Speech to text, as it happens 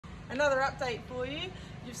another update for you.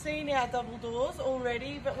 You've seen our double doors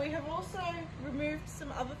already, but we have also removed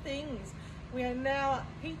some other things. We are now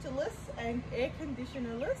heaterless and air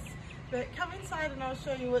conditionerless, but come inside and I'll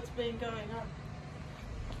show you what's been going on.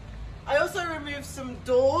 I also removed some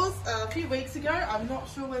doors a few weeks ago. I'm not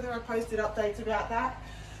sure whether I posted updates about that,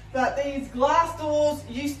 but these glass doors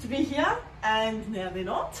used to be here and now they're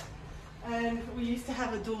not. And we used to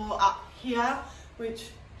have a door up here, which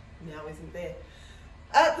now isn't there.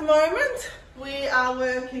 At the moment, we are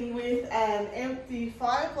working with an empty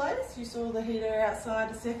fireplace. You saw the heater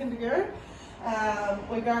outside a second ago.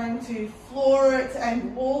 We're going to floor it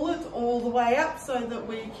and wall it all the way up so that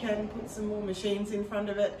we can put some more machines in front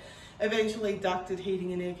of it. Eventually ducted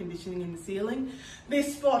heating and air conditioning in the ceiling.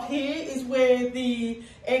 This spot here is where the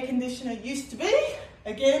air conditioner used to be.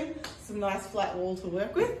 Again, some nice flat wall to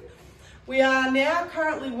work with. We are now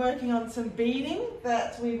currently working on some beading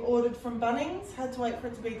that we've ordered from Bunnings. Had to wait for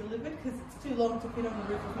it to be delivered because it's too long to fit on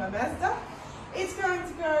the roof of my Mazda. It's going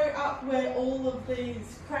to go up where all of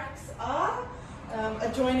these cracks are,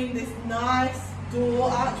 adjoining this nice door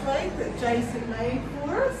archway that Jason made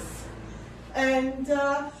for us. And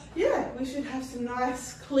yeah, we should have some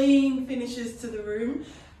nice clean finishes to the room.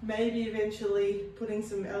 Maybe eventually putting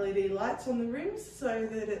some LED lights on the rooms so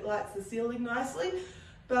that it lights the ceiling nicely.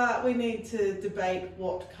 But we need to debate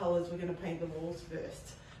what colours we're going to paint the walls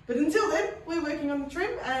first. But until then, we're working on the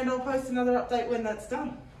trim and I'll post another update when that's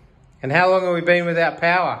done. And how long have we been without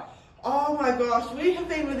power? Oh my gosh, we have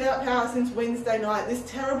been without power since Wednesday night. This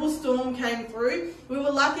terrible storm came through. We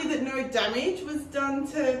were lucky that no damage was done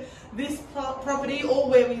to this property or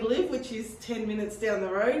where we live, which is 10 minutes down the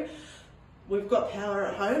road. We've got power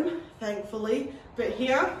at home, thankfully. But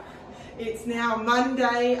here, it's now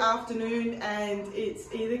Monday afternoon and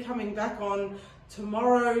it's either coming back on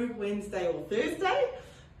tomorrow, Wednesday or Thursday.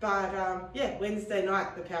 But yeah, Wednesday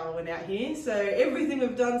night the power went out here. So everything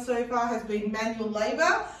we've done so far has been manual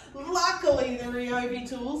labour. Luckily the Ryobi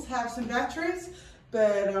tools have some batteries,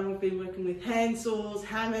 but we've been working with hand saws,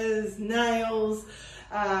 hammers, nails.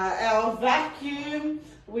 Our vacuum,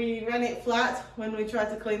 we ran it flat when we tried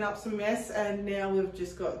to clean up some mess and now we've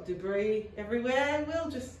just got debris everywhere. We'll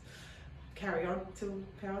just carry on till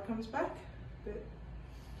power comes back. But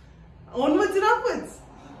onwards and upwards.